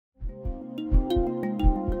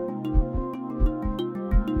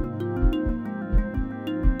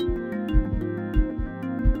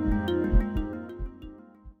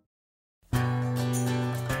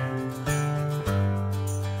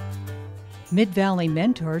Mid-Valley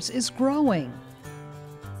Mentors is growing.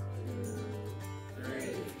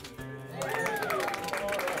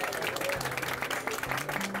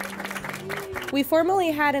 We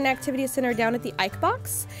formerly had an activity center down at the Ike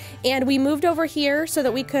Box, and we moved over here so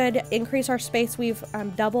that we could increase our space. We've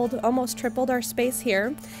doubled, almost tripled our space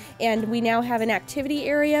here, and we now have an activity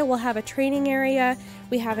area. We'll have a training area.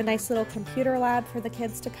 We have a nice little computer lab for the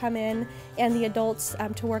kids to come in and the adults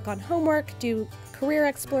to work on homework, do career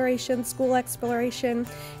exploration, school exploration,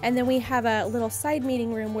 and then we have a little side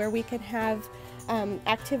meeting room where we can have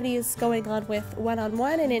activities going on with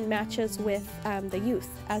one-on-one and in matches with the youth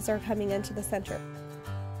as they're coming into the center.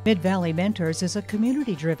 Mid-Valley Mentors is a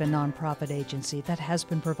community-driven nonprofit agency that has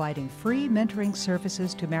been providing free mentoring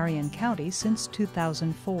services to Marion County since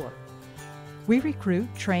 2004. We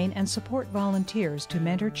recruit, train, and support volunteers to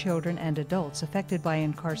mentor children and adults affected by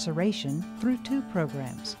incarceration through 2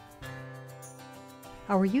 programs.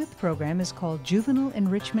 Our youth program is called Juvenile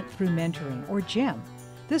Enrichment Through Mentoring, or GEM.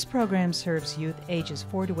 This program serves youth ages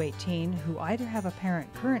 4 to 18 who either have a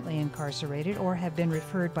parent currently incarcerated or have been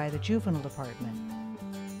referred by the Juvenile Department.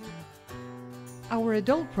 Our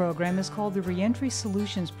adult program is called the Reentry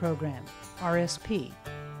Solutions Program, RSP.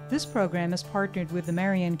 This program is partnered with the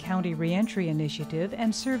Marion County Reentry Initiative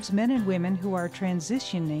and serves men and women who are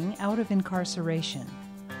transitioning out of incarceration.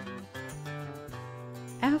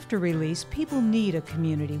 After release, people need a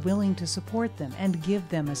community willing to support them and give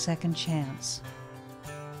them a second chance.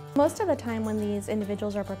 Most of the time when these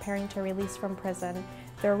individuals are preparing to release from prison,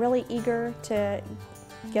 they're really eager to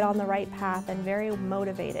get on the right path and very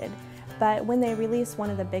motivated. But when they release, one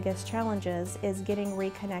of the biggest challenges is getting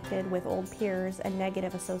reconnected with old peers and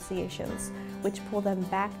negative associations, which pull them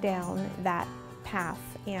back down that path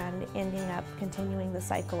and ending up continuing the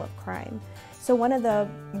cycle of crime. So one of the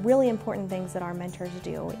really important things that our mentors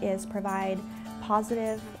do is provide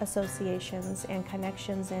positive associations and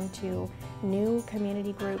connections into new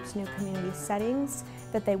community groups, new community settings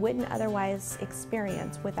that they wouldn't otherwise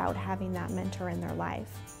experience without having that mentor in their life.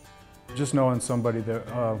 Just knowing somebody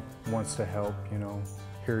that wants to help, you know,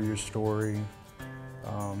 hear your story,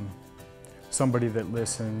 somebody that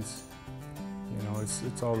listens, you know,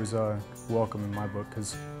 it's always welcome in my book,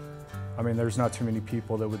 because I mean, there's not too many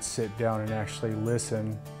people that would sit down and actually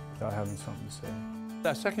listen without having something to say.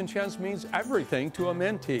 That second chance means everything to a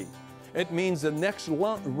mentee. It means the next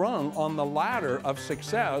rung on the ladder of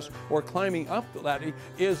success or climbing up the ladder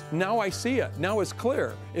is, now I see it, now it's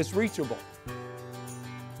clear, it's reachable.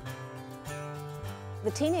 The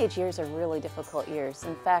teenage years are really difficult years.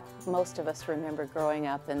 In fact, most of us remember growing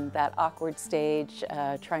up in that awkward stage,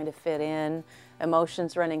 trying to fit in,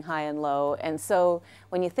 emotions running high and low. And so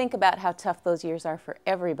when you think about how tough those years are for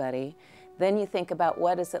everybody, then you think about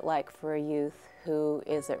what is it like for a youth who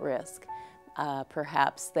is at risk.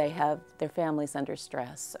 Perhaps they have their families under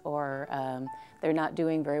stress, or they're not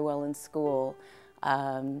doing very well in school.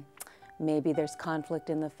 Maybe there's conflict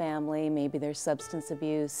in the family, maybe there's substance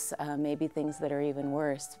abuse, maybe things that are even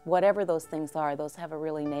worse. Whatever those things are, those have a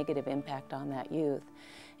really negative impact on that youth.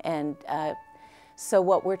 And so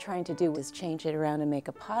what we're trying to do is change it around and make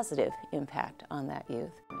a positive impact on that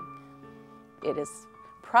youth. It is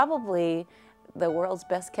probably the world's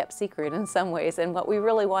best kept secret in some ways, and what we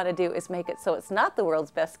really want to do is make it so it's not the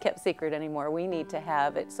world's best kept secret anymore. We need to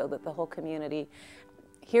have it so that the whole community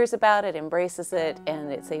hears about it, embraces it, and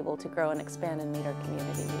it's able to grow and expand and meet our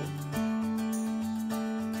community needs.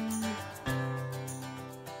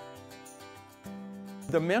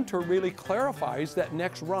 The mentor really clarifies that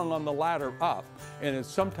next rung on the ladder up, and it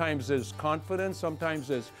sometimes is confidence, sometimes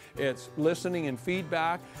it's listening and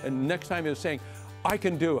feedback, and next time it's saying, I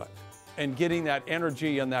can do it, and getting that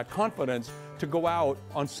energy and that confidence to go out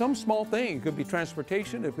on some small thing. It could be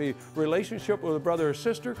transportation, it could be relationship with a brother or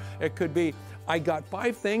sister, it could be, I got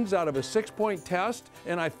 5 things out of a 6-point test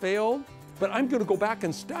and I failed, but I'm going to go back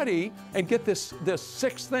and study and get this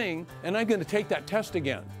 6th thing, and I'm going to take that test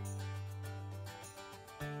again.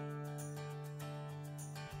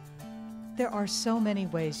 There are so many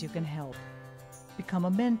ways you can help. Become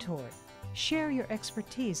a mentor. Share your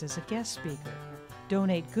expertise as a guest speaker.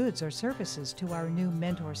 Donate goods or services to our new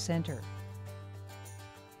Mentor Center.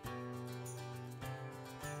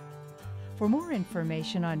 For more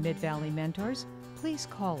information on Mid-Valley Mentors, please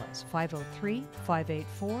call us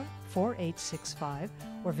 503-584-4865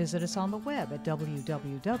 or visit us on the web at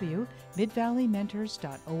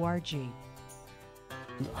www.midvalleymentors.org.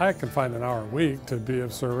 I can find an hour a week to be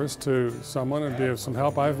of service to someone and be of some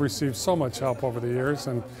help. I've received so much help over the years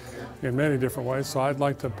and in many different ways, so I'd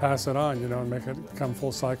like to pass it on, you know, and make it come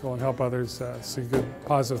full cycle and help others see good,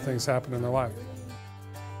 positive things happen in their life.